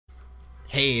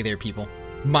Hey there, people.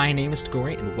 My name is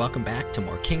Gory, and welcome back to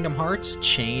more Kingdom Hearts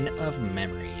Chain of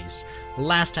Memories.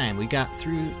 Last time we got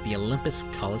through the Olympus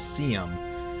Coliseum,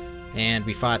 and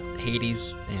we fought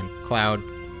Hades and Cloud.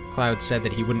 Cloud said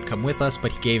that he wouldn't come with us,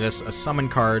 but he gave us a summon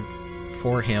card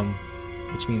for him,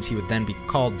 which means he would then be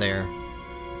called there.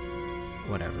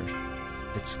 Whatever.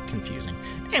 It's confusing.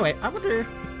 Anyway, I wonder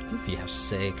what Goofy has to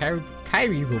say.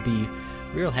 Kairi will be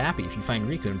real happy if you find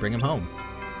Riku and bring him home.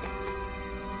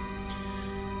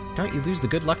 Don't you lose the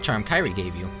good luck charm Kairi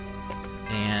gave you.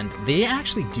 And they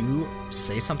actually do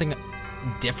say something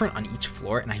different on each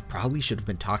floor, and I probably should have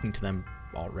been talking to them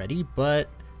already, but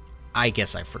I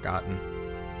guess I've forgotten.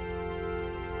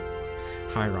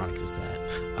 How ironic is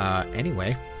that?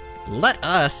 Anyway,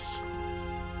 let's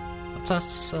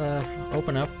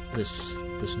open up this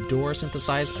door,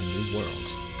 synthesize a new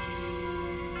world.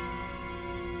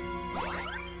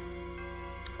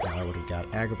 What do we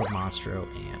got? Agrabah, Monstro,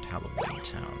 and Halloween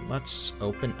Town. Let's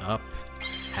open up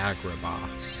Agrabah.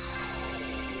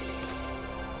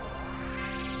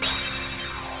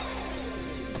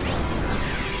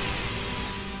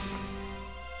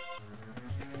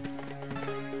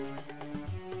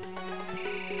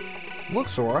 Look,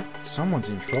 Sora, someone's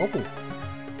in trouble.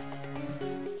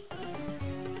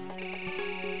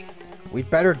 We'd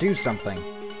better do something.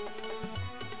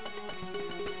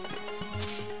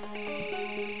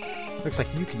 Looks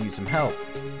like you could use some help.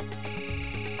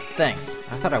 Thanks.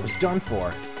 I thought I was done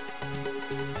for.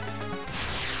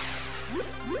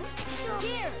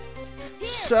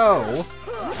 So,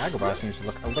 Agrabah seems to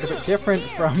look a little bit different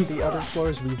from the other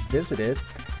floors we've visited.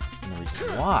 And the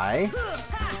reason why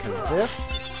is because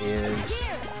this is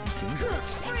Game Boy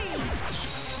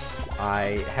version.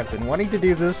 I have been wanting to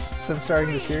do this since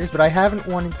starting the series, but I haven't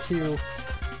wanted to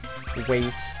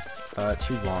wait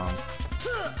too long.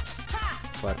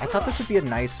 But I thought this would be a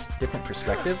nice, different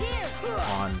perspective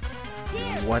on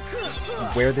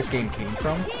where this game came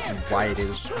from and why it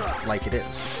is like it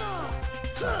is.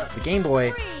 The Game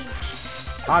Boy,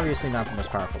 obviously not the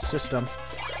most powerful system.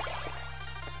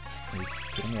 Are you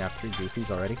kidding me? I have 3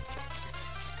 Goofies already.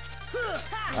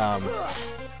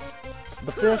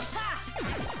 But this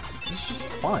is just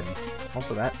fun.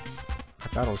 Also, that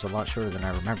battle was a lot shorter than I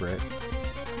remember it.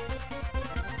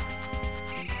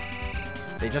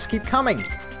 They just keep coming!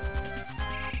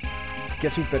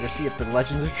 Guess we better see if the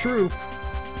legends are true.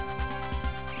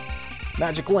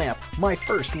 Magic lamp, my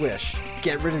first wish.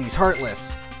 Get rid of these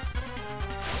Heartless.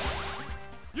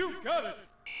 You got it!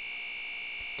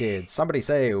 Did somebody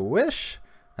say wish?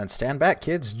 Then stand back,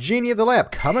 kids. Genie of the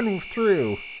lamp coming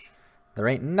through. There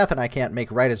ain't nothing I can't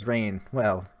make right as rain.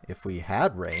 Well, if we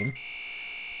had rain.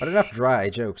 But enough dry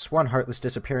jokes. One Heartless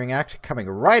disappearing act coming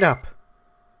right up.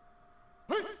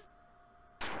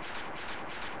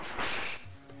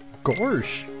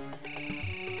 Gorsh!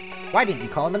 Why didn't you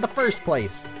call him in the first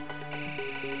place?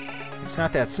 It's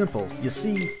not that simple. You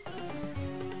see...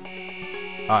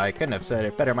 I couldn't have said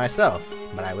it better myself,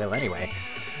 but I will anyway.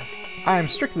 I'm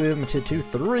strictly limited to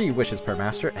 3 wishes per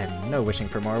master, and no wishing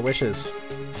for more wishes.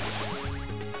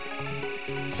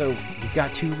 So, you've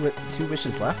got 2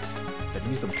 wishes left? But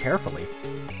use them carefully.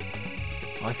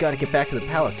 Well, I've got to get back to the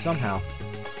palace somehow.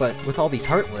 But with all these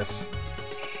Heartless...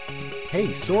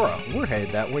 Hey, Sora, we're headed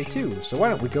that way too, so why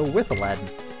don't we go with Aladdin?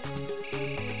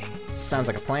 Sounds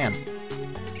like a plan.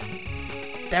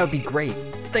 That would be great.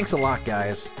 Thanks a lot,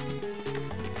 guys.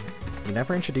 You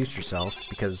never introduced yourself,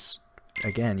 because,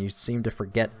 again, you seem to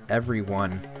forget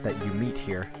everyone that you meet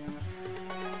here.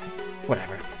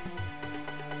 Whatever.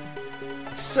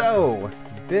 So,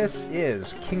 this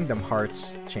is Kingdom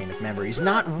Hearts Chain of Memories,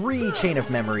 not Chain of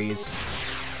Memories.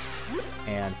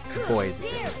 And, boy, is it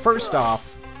different. First off,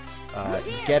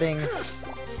 getting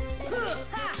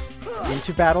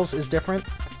into battles is different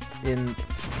in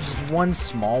just one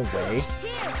small way.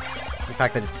 The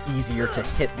fact that it's easier to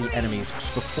hit the enemies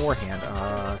beforehand.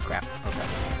 Crap. Okay.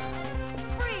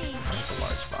 That's a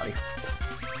large body.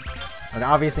 And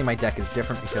obviously my deck is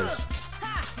different because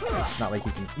it's not like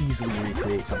you can easily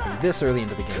recreate something this early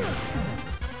into the game.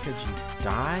 Could you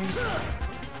die?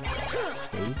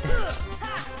 Stay dead.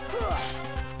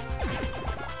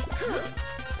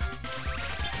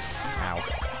 Ow.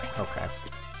 Okay.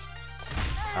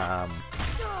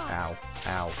 Ow.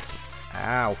 Ow.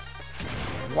 Ow.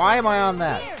 Why am I on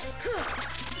that?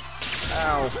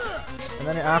 Ow. And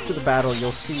then after the battle,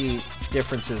 you'll see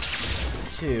differences,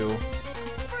 too.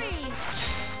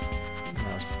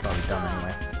 That's probably dumb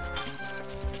anyway.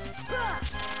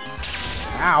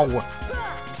 Ow!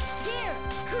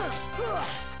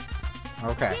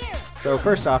 Okay. So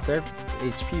first off, their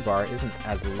HP bar isn't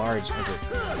as large as it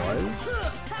was,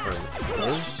 or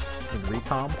is. in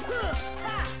Recom.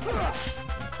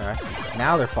 Okay.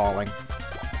 Now they're falling.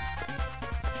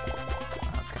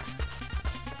 Okay.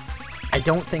 I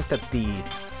don't think that the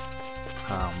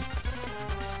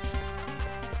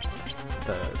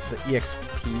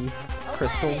EXP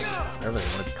crystals, whatever they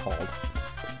want to be called,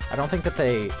 I don't think that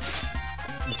they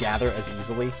gather as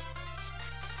easily.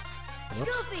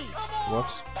 Whoops.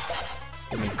 Whoops.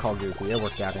 Didn't mean to call Goofy. It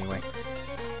worked out anyway.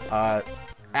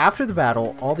 After the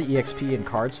battle, all the EXP and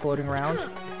cards floating around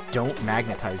don't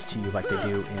magnetize to you like they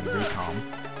do in Recom.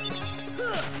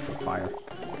 Fire.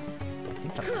 I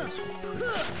think I'm doing this one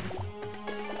pretty soon.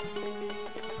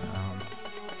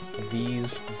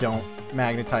 These don't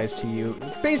magnetize to you.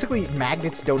 Basically,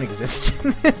 magnets don't exist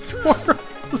in this world.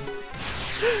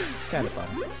 It's kind of fun.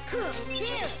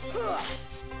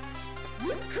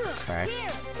 Okay.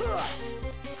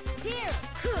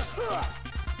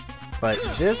 But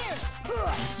this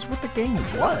is what the game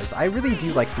was. I really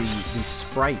do like the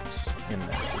sprites in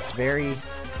this. They're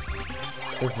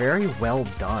very well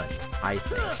done, I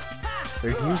think.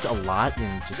 They're used a lot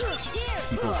in just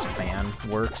people's fan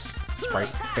works, sprite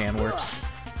fan works.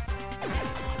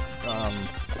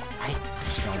 I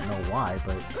actually don't know why,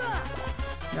 but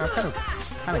you know, I'm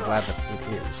kind of glad that it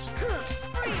is.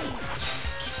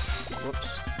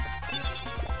 Whoops.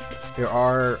 There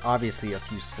are obviously a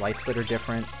few slights that are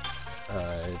different.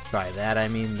 By that I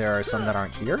mean there are some that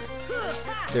aren't here.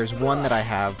 There's one that I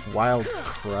have, Wild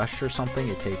Crush or something.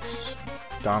 It takes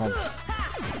Donald,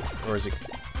 or is it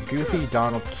Goofy,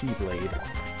 Donald, Keyblade.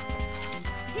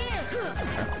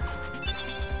 Okay.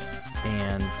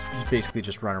 And you basically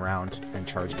just run around and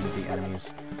charge into the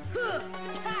enemies.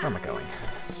 Where am I going?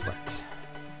 Select.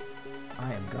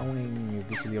 I am going...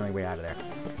 This is the only way out of there.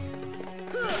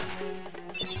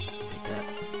 Take that.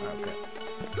 Okay.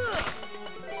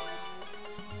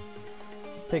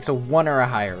 Takes a 1 or a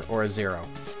higher, or a 0.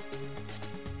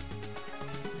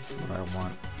 That's what I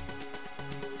want.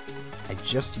 I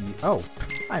just use... Oh,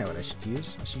 I know what I should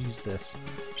use. I should use this.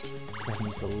 I can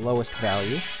use the lowest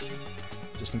value,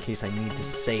 just in case I need to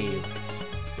save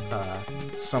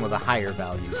some of the higher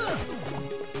values. I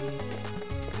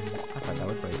thought that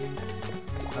would break.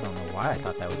 I don't know why I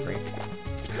thought that would break.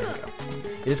 There we go.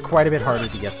 It is quite a bit harder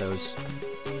to get those.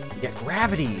 You get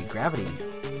gravity! Gravity!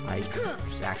 I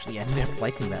just actually ended up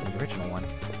liking that in the original one.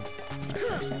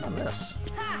 Can I stand on this?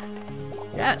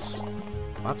 Yes!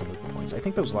 Lots of movement points. I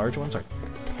think those large ones are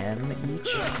 10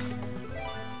 each.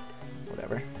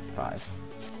 Whatever. 5.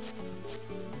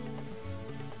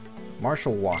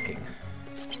 Martial walking.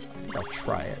 I think I'll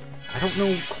try it. I don't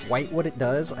know quite what it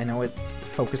does. I know it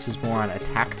focuses more on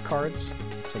attack cards,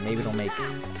 so maybe it'll make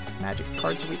magic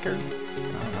cards weaker.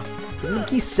 I don't know.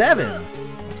 Key 7!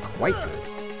 That's quite good.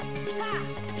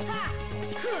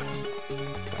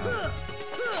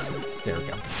 There we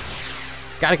go.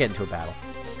 Gotta get into a battle.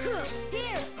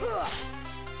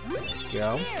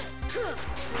 Go.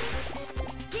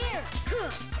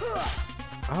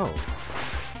 Oh.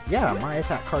 Yeah, my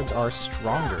attack cards are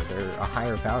stronger. They're a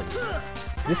higher value.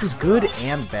 This is good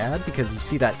and bad, because you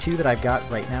see that 2 that I've got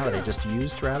right now, that I just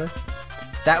used, rather?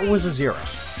 That was a 0.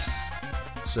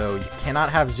 So you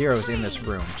cannot have zeros in this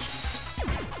room.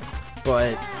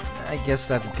 But I guess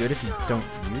that's good if you don't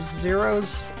use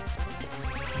zeros.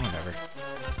 Whatever.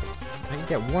 If I can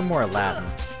get one more Aladdin,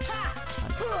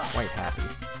 I'd be quite happy.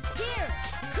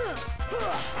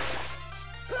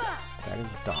 That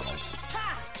is Donald.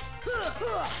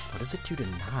 What does it do to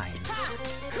 9s?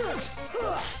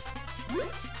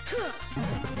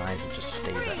 With 9s, it just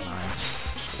stays at 9.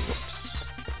 Whoops.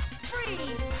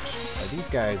 Are these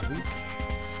guys weak?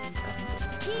 I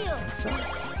think so.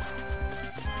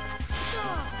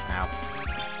 Ow.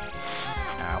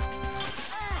 Ow.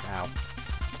 Ow.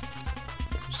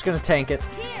 I'm just gonna tank it.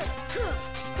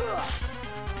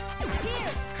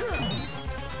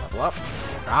 Level up.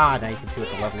 Ah, now you can see what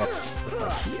the level ups look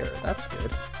like here. That's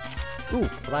good. Ooh,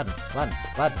 Aladdin, Aladdin,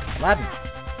 Aladdin, Aladdin!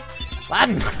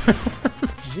 Aladdin!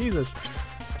 Jesus.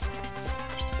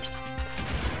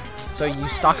 So you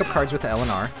stock up cards with L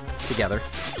and R together,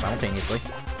 simultaneously.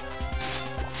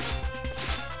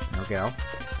 There we go.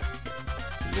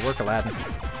 Do your work, Aladdin.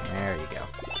 There you go.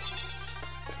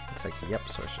 Looks like, yep,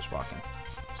 Source just walking.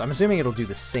 So I'm assuming it'll do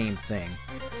the same thing.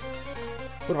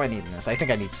 What do I need in this? I think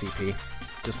I need CP.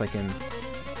 Just like in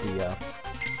the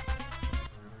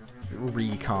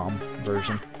Recom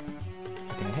version.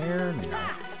 Anything here? No.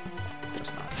 Of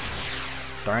course not.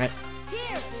 Darn it.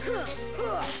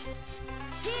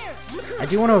 I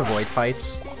do want to avoid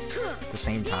fights at the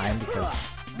same time because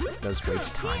it does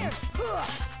waste time.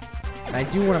 And I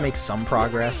do want to make some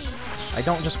progress I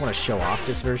don't just want to show off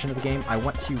this version of the game, I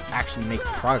want to actually make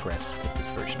progress with this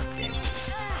version of the game.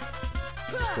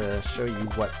 Just to show you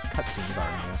what cutscenes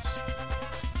are in this.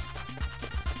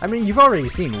 I mean, you've already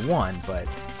seen one, but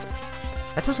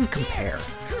that doesn't compare.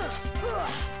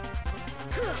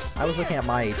 I was looking at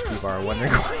my HP bar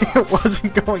wondering why it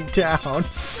wasn't going down.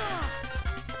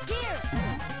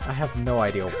 I have no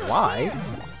idea why.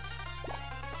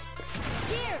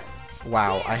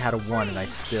 Wow, I had a 1 and I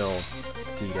still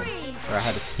beat him. Or I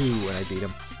had a 2 and I beat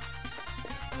him.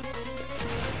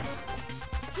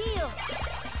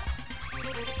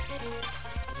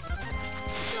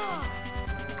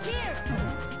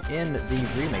 In the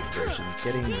remake version,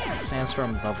 getting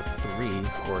Sandstorm level 3,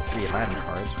 or 3 Aladdin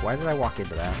cards, why did I walk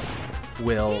into that,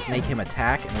 will make him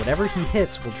attack, and whatever he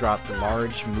hits will drop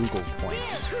large Moogle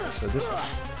points. So this,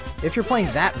 if you're playing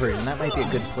that version, that might be a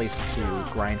good place to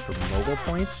grind for Moogle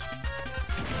points,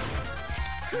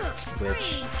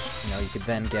 which, you know, you could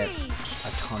then get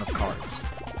a ton of cards.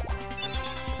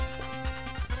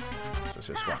 So it's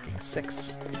just walking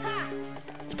 6.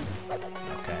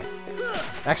 Okay.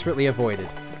 Expertly avoided.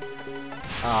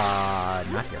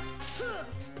 Not here.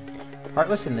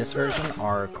 Heartless in this version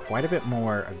are quite a bit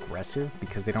more aggressive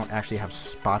because they don't actually have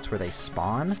spots where they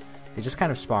spawn. They just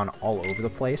kind of spawn all over the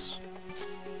place,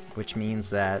 which means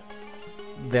that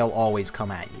they'll always come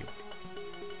at you.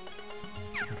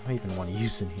 What do I even want to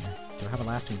use in here? Do I have a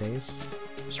lasting base?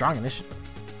 Strong initiative.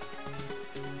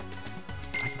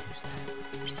 I could use that.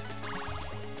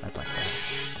 I'd like that.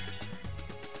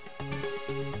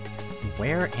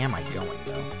 Where am I going,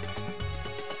 though?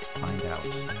 Find out.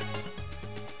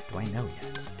 Do I know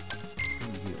yet?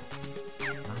 Who are you?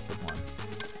 Not the one.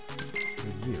 Who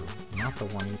are you? Not the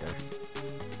one either.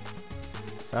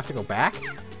 So I have to go back?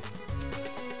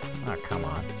 Oh, come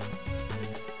on.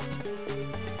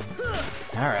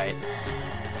 Alright.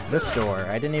 This door.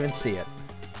 I didn't even see it.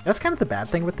 That's kind of the bad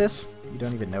thing with this. You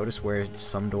don't even notice where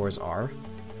some doors are.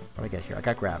 What do I get here? I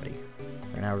got gravity.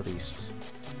 They're now released.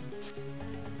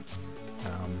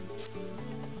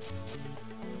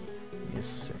 Is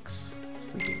 6.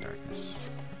 Sleeping Darkness.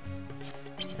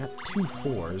 I got 2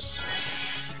 4s.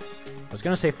 I was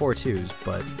gonna say 4 2s,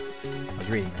 but I was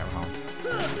reading that wrong.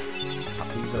 Pop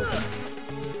these open.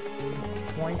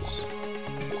 Points.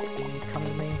 Come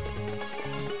to me.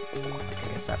 Okay,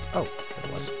 I guess that. Oh, there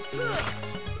it was.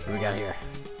 What do we got here?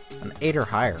 An 8 or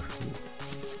higher.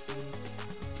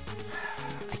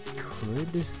 I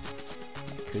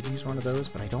could use one of those,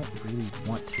 but I don't really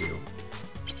want to.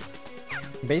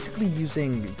 Basically,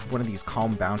 using one of these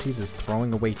calm bounties is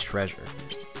throwing away treasure.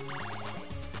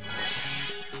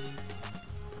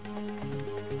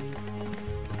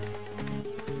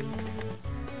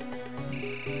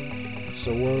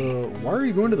 So, why are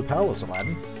you going to the palace,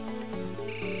 Aladdin?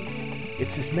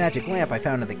 It's this magic lamp I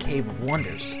found in the Cave of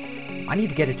Wonders. I need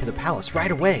to get it to the palace right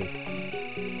away.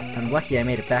 I'm lucky I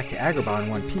made it back to Agrabah in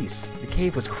one piece. The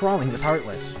cave was crawling with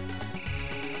Heartless.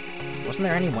 Wasn't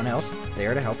there anyone else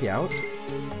there to help you out?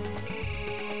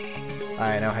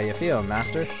 I know how you feel,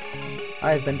 Master.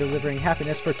 I've been delivering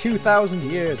happiness for 2,000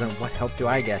 years, and what help do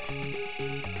I get?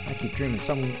 I keep dreaming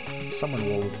someone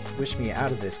will wish me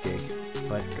out of this gig,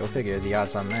 but go figure the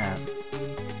odds on that.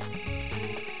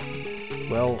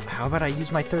 Well, how about I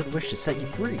use my third wish to set you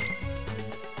free?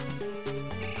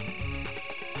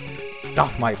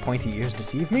 Doth my pointy ears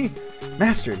deceive me?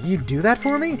 Master, you'd do that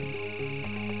for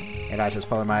me? You're not just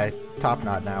pulling my top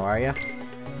knot now, are ya?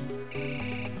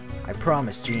 I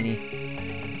promise, Genie.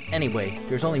 Anyway,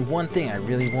 there's only one thing I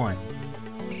really want.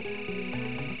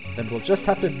 Then we'll just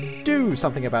have to do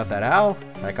something about that, Al.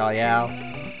 I call you Al.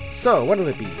 So, what'll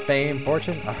it be? Fame,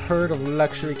 fortune, a herd of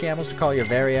luxury camels to call your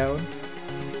very own?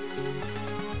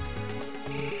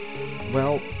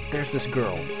 Well, there's this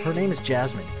girl. Her name is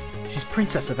Jasmine. She's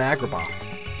Princess of Agrabah.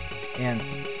 And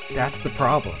that's the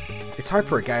problem. It's hard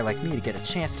for a guy like me to get a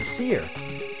chance to see her.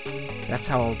 That's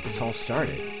how this all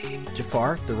started.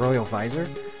 Jafar, the royal visor,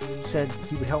 said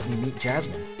he would help me meet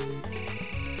Jasmine.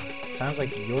 Sounds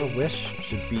like your wish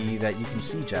should be that you can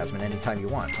see Jasmine anytime you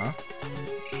want, huh?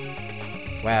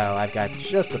 Well, I've got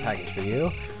just the package for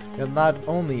you. You'll not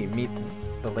only meet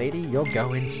the lady, you'll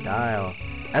go in style.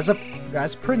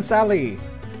 As Prince Ali.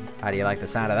 How do you like the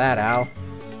sound of that, Al?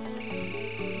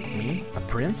 Me? A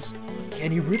prince?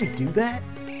 Can you really do that?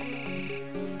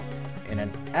 In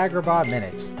an Agrabah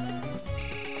minute.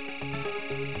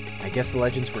 I guess the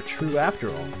legends were true after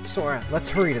all. Sora, let's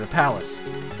hurry to the palace.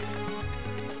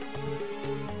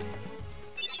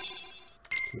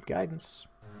 Keep guidance.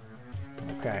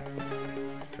 Okay.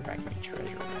 Turn back my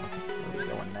treasure. Where are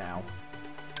we going now?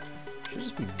 Should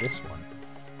just be this one.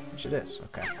 Which it is.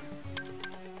 Okay.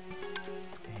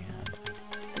 And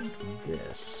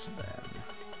this, then.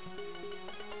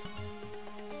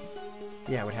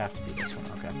 Yeah, it would have to be this one,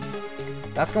 okay.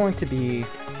 That's going to be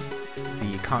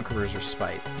the Conqueror's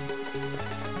Respite.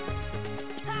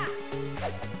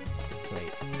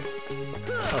 Wait.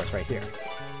 Oh, it's right here.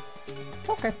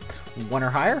 Okay. 1 or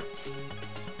higher?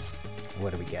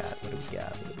 What do we got? What do we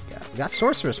got? What do we got? We got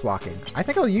Sorceress Walking. I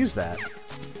think I'll use that.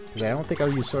 Because I don't think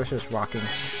I'll use Sorceress Walking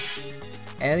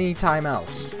anytime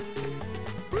else.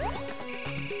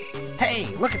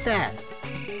 Hey, look at that!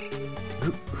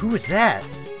 Who is that?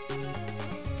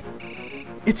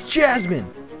 It's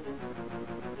Jasmine!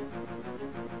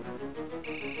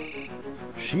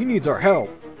 She needs our help.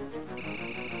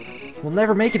 We'll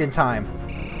never make it in time.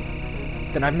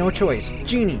 Then I've no choice.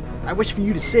 Genie, I wish for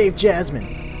you to save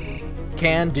Jasmine.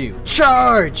 Can do.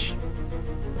 Charge!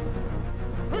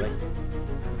 Really?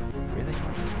 Really?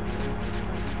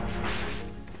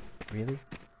 Really?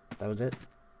 That was it?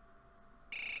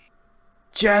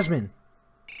 Jasmine!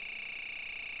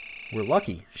 We're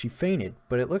lucky. She fainted,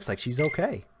 but it looks like she's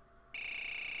okay.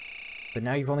 But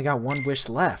now you've only got 1 wish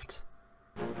left.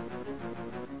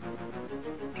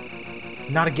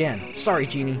 Not again. Sorry,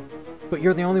 Genie. But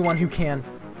you're the only one who can...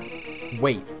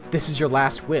 Wait. This is your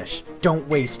last wish. Don't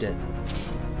waste it.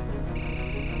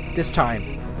 This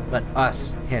time, let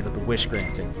us handle the wish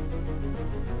granting.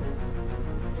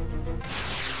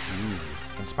 Ooh,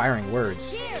 inspiring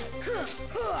words.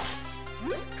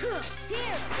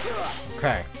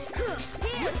 Okay.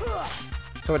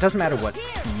 So it doesn't matter what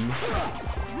key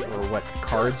or what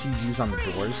cards you use on the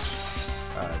doors.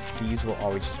 These will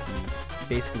always just be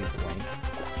basically blank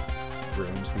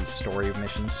rooms, these story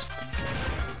missions.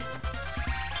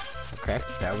 Okay,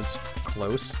 that was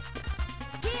close.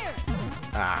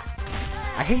 Ah.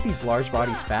 I hate these large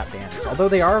bodies fat bandits, although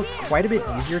they are quite a bit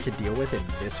easier to deal with in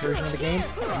this version of the game,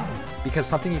 because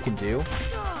something you can do,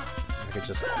 if I could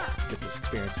just get this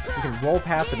experience, you can roll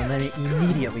past them and then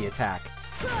immediately attack.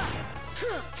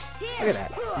 Look at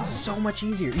that. It's so much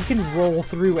easier. You can roll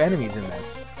through enemies in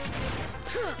this.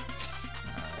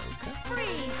 Okay.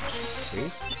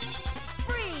 Please.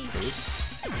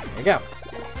 Please. There you go.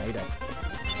 Now you're done.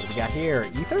 What do we got here?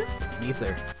 Ether?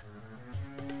 Ether.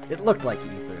 It looked like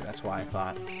ether, that's why I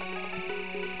thought.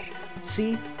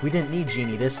 See? We didn't need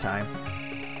Genie this time.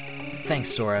 Thanks,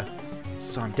 Sora.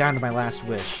 So I'm down to my last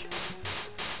wish.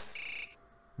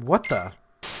 What the?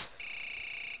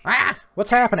 Ah!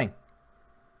 What's happening?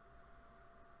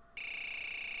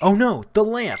 Oh no! The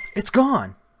lamp! It's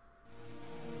gone!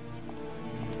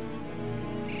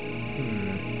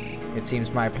 It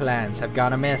seems my plans have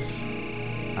gone amiss.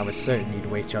 I was certain you'd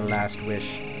waste your last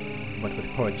wish. What with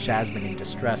poor Jasmine in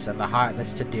distress and the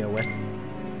Heartless to deal with.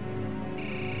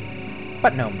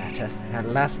 But no matter. At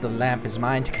last the lamp is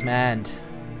mine to command.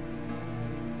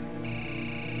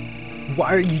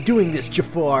 Why are you doing this,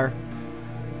 Jafar?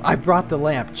 I brought the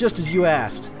lamp, just as you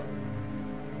asked.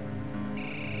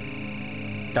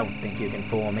 Don't think you can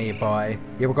fool me, boy.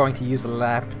 You were going to use the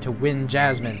lamp to win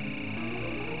Jasmine.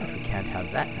 But we can't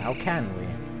have that now, can we?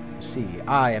 You see,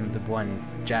 I am the one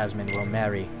Jasmine will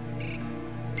marry.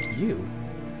 You?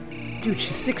 Dude,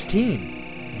 she's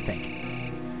 16, I think.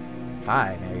 If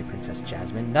I marry Princess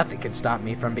Jasmine, nothing can stop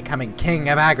me from becoming King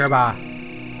of Agrabah.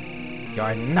 You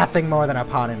are nothing more than a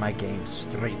pawn in my game,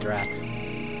 street rat.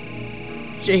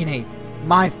 Genie,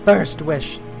 my first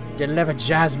wish, deliver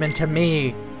Jasmine to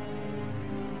me.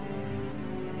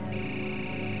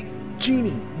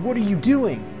 Genie, what are you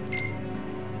doing?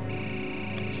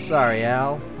 Sorry,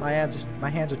 Al. My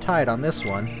hands are tied on this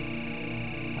one.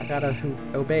 I gotta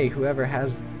obey whoever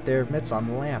has their mitts on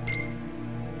the lamp.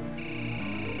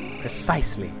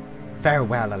 Precisely.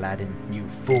 Farewell, Aladdin, you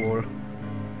fool.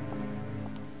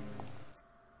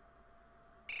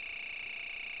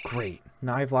 Great.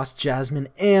 Now I've lost Jasmine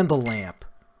and the lamp.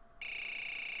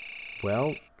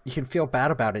 Well, you can feel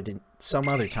bad about it some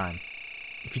other time.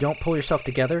 If you don't pull yourself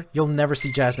together, you'll never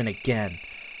see Jasmine again.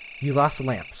 You lost the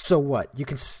lamp, so what? You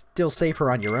can still save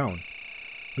her on your own.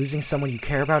 Losing someone you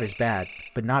care about is bad,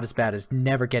 but not as bad as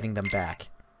never getting them back.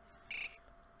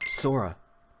 Sora.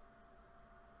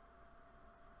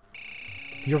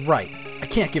 You're right. I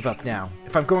can't give up now,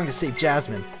 if I'm going to save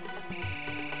Jasmine.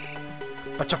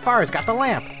 But Jafar's got the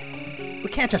lamp! We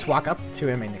can't just walk up to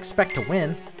him and expect to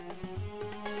win.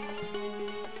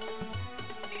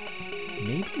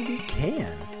 Maybe we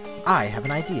can. I have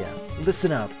an idea.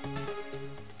 Listen up.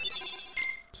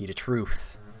 Key to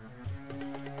truth.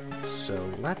 So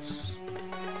let's...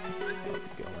 Where are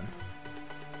we going?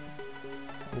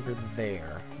 Over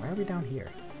there. Why are we down here?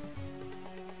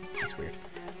 That's weird.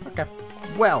 Okay.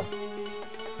 Well,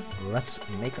 let's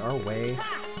make our way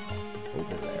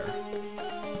over there.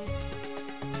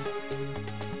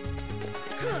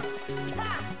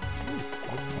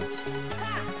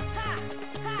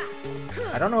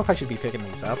 I don't know if I should be picking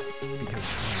these up,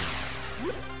 because...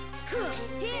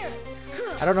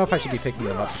 I don't know if I should be picking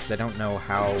them up, because I don't know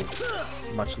how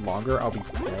much longer I'll be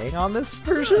playing on this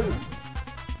version.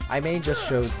 I may just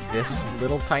show this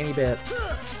little tiny bit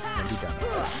and be done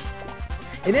with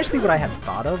it. Initially, what I had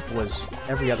thought of was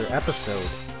every other episode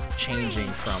changing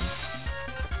from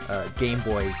Game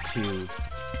Boy to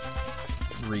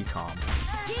Recom.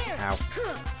 Ow.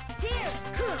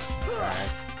 Alright,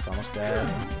 it's almost dead.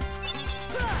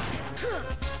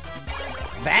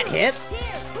 That hit!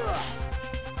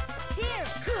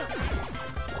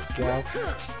 Go.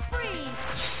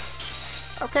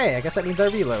 Okay, I guess that means I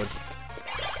reload.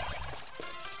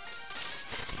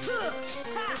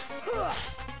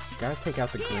 Gotta take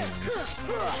out the greens.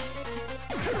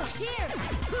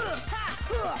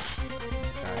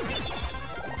 Okay.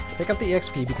 Pick up the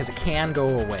XP because it can go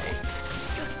away,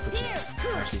 which is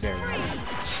actually very annoying.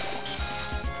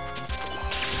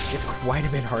 It's quite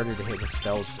a bit harder to hit with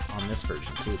spells on this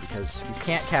version too, because you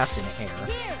can't cast in air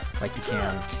like you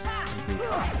can in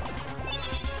Recon.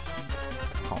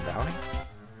 Calm down.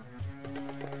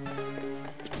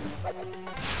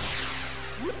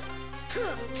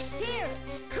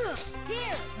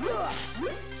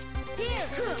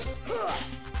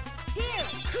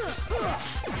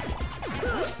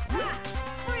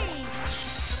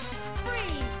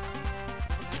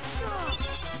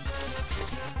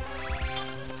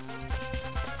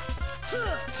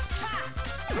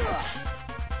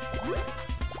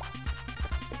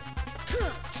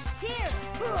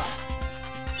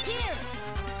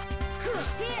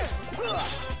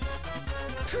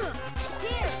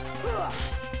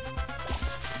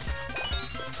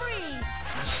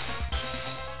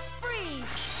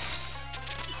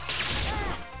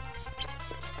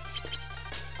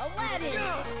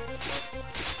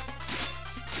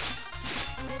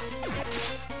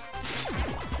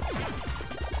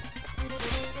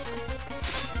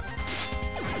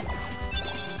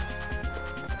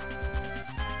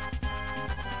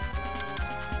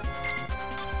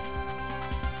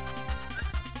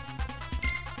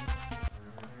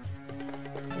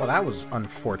 Well, that was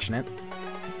unfortunate.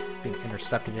 Being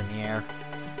intercepted in the air.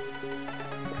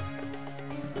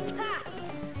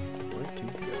 Where to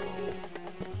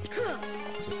go?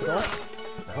 Is this the door?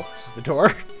 I hope this is the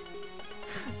door.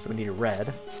 So we need a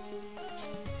red.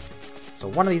 So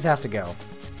one of these has to go.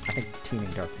 I think Teeming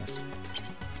Darkness.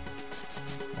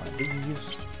 One of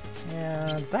these.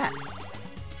 And that.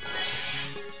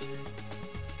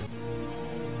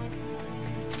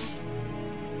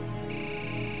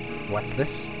 What's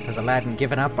this? Has Aladdin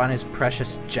given up on his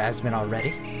precious Jasmine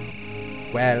already?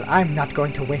 Well, I'm not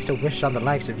going to waste a wish on the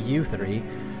likes of you three.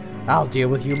 I'll deal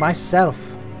with you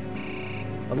myself.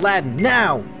 Aladdin,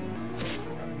 now!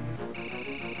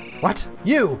 What?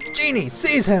 You! Genie,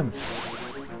 seize him!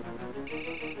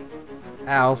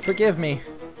 Al, forgive me.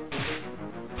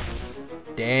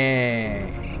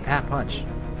 Dang. That punch.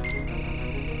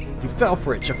 You fell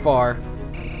for it, Jafar.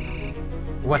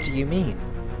 What do you mean?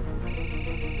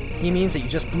 He means that you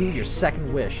just blew your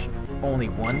second wish. Only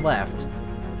one left.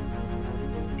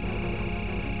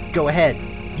 Go ahead.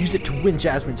 Use it to win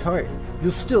Jasmine's heart. You'll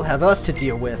still have us to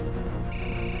deal with.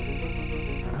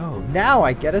 Oh, now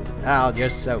I get it. Al, you're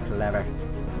so clever.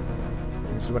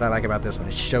 This is what I like about this one.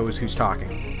 It shows who's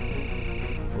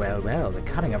talking. Well, well, the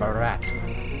cunning of a rat.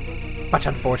 But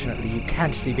unfortunately, you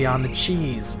can't see beyond the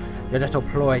cheese. Your little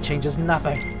ploy changes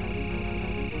nothing.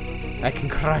 I can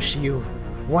crush you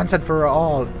once and for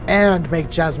all, and make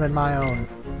Jasmine my own.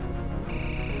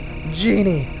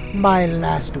 Genie, my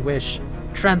last wish.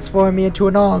 Transform me into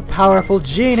an all-powerful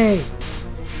genie!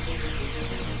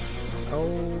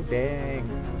 Oh, dang.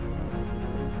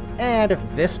 And if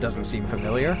this doesn't seem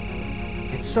familiar,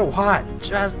 it's so hot.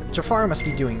 Jafar must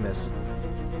be doing this.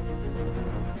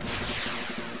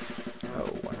 Oh,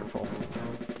 wonderful.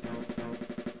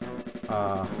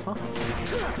 Huh?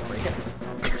 Break it.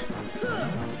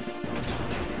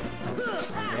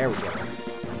 There we go.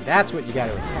 That's what you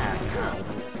gotta attack.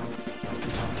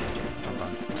 Jump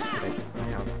on.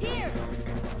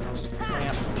 Just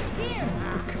bam.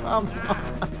 Come on.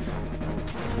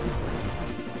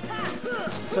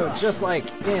 So just like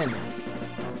in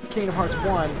Kingdom Hearts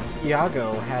 1,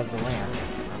 Iago has the lamp.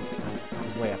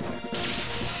 He's way up there.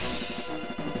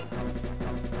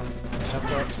 Jump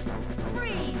for it.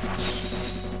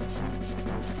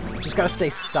 Just gotta stay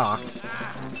stocked.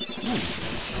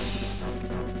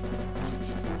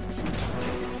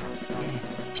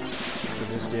 What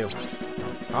does this do?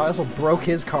 Oh, this will broke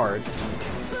his card.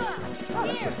 Oh,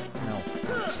 that's it. No.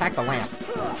 Attack the lamp.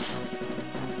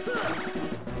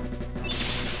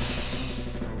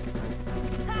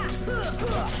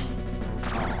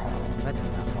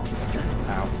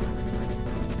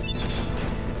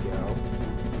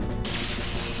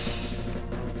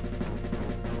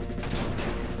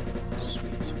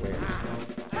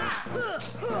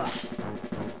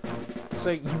 So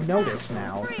you notice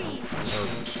now, or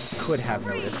could have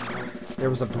noticed, there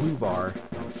was a blue bar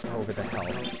over the health.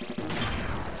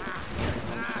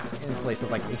 In place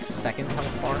of like a second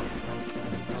health bar.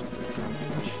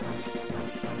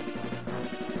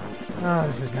 Oh,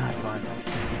 this is not fun.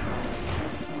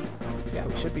 Yeah,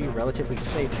 we should be relatively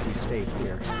safe if we stay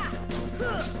here.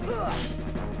 There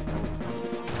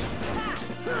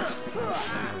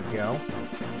we go.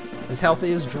 His health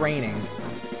is draining.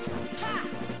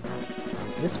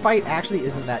 This fight actually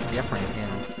isn't that different in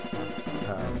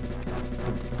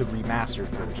the remastered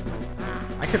version.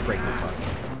 I could break the card,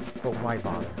 but why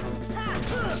bother?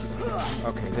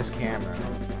 Okay, this camera.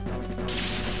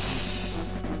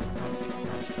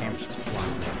 This camera's just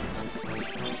flying.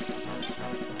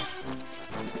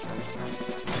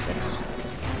 6.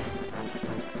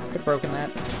 Could've broken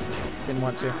that. Didn't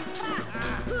want to.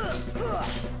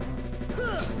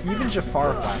 Even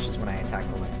Jafar flashes when I attack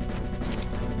the lamp.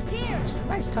 It's a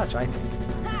nice touch, I think.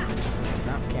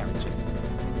 No, can't reach it.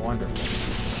 Wonderful.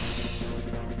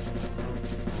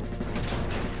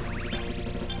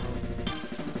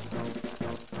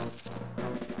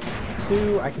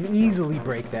 2, I can easily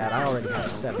break that. I already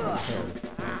have 7 prepared.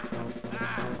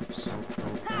 Oops.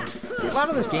 See, a lot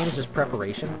of this game is just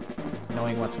preparation.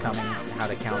 Knowing what's coming, how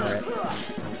to counter it.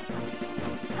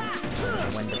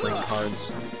 When to bring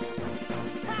cards.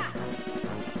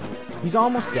 He's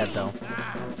almost dead, though.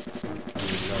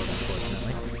 Reload,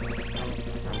 unfortunately.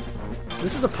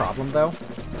 This is the problem, though.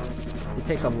 It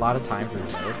takes a lot of time to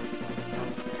reload.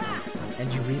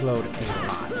 And you reload a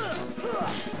lot.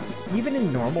 Even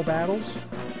in normal battles,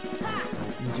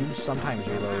 you do sometimes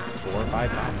reload 4 or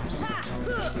 5 times.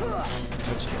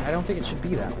 Which, I don't think it should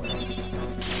be that way.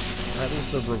 Or at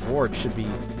least the reward should be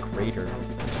greater.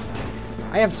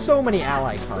 I have so many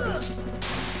ally cards.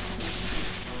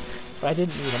 But I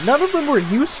didn't need them. None of them were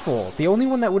useful. The only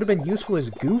one that would have been useful is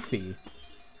Goofy.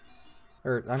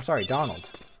 Or, I'm sorry,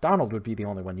 Donald. Donald would be the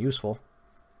only one useful.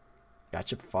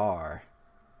 Gotcha far.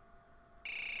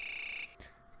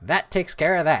 That takes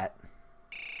care of that.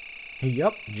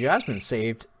 Yup, Jasmine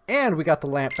saved. And we got the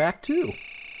lamp back, too.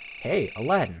 Hey,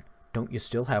 Aladdin, don't you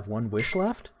still have 1 wish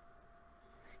left?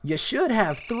 You should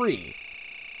have 3.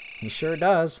 He sure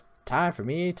does. Time for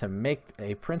me to make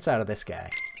a prince out of this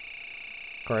guy.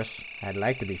 Of course, I'd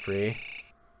like to be free.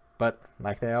 But,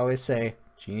 like they always say,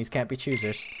 genies can't be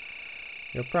choosers.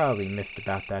 You're probably miffed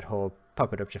about that whole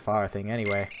puppet of Jafar thing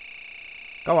anyway.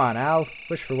 Go on, Al.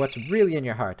 Wish for what's really in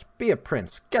your heart. Be a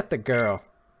prince. Get the girl.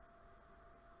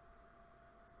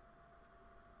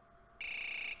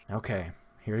 Okay,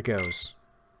 here it goes.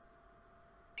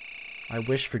 I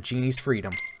wish for Genie's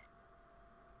freedom.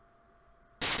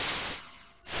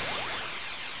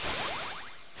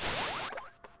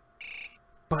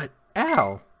 But,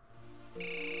 Al!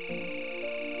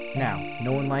 Now,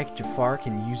 no one like Jafar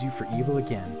can use you for evil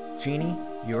again. Genie,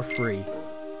 you're free.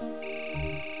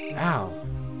 Al,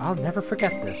 I'll never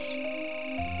forget this.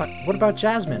 But what about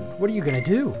Jasmine? What are you gonna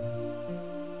do?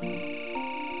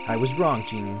 I was wrong,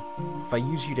 Genie. If I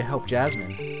use you to help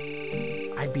Jasmine,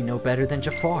 I'd be no better than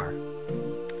Jafar.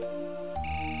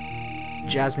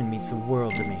 Jasmine means the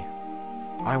world to me.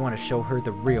 I want to show her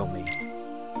the real me.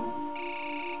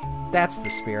 That's the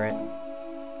spirit.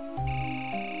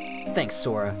 Thanks,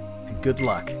 Sora, and good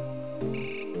luck.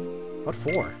 What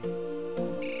for?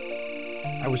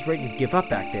 I was ready to give up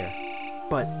back there,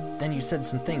 but then you said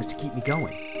some things to keep me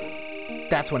going.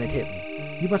 That's when it hit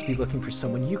me. You must be looking for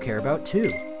someone you care about,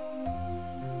 too.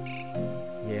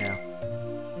 Yeah.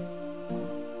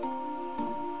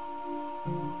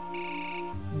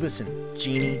 Listen,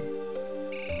 Genie.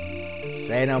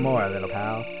 Say no more, little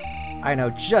pal. I know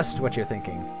just what you're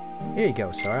thinking. Here you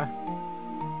go, Sora.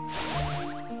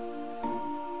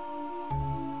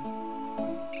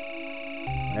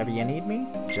 Whenever you need me,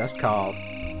 just call.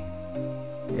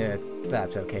 If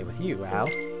that's okay with you, Al.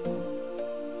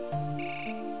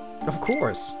 Of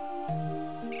course.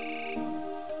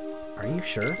 Are you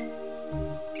sure?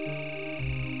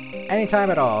 Anytime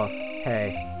at all.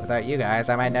 Hey, without you guys,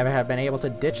 I might never have been able to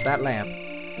ditch that lamp.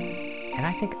 And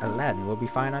I think Aladdin will be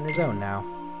fine on his own now.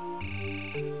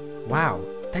 Wow,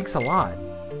 thanks a lot.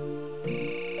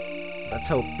 Let's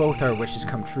hope both our wishes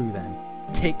come true then.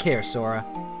 Take care, Sora.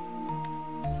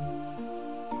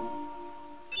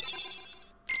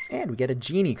 And we get a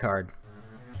Genie card.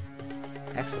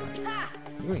 Excellent.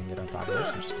 We can get on top of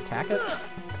this and just attack it.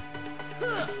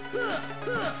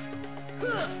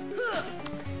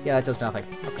 Yeah, that does nothing.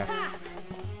 Okay.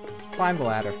 Let's climb the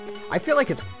ladder. I feel like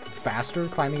it's faster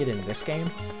climbing it in this game.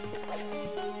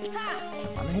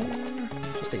 Jump on here.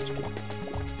 Just HP.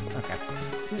 Okay.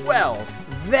 Well,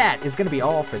 that is going to be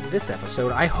all for this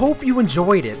episode. I hope you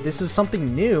enjoyed it. This is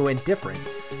something new and different.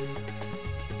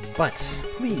 But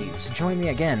please join me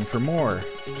again for more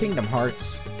Kingdom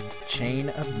Hearts Chain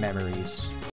of Memories.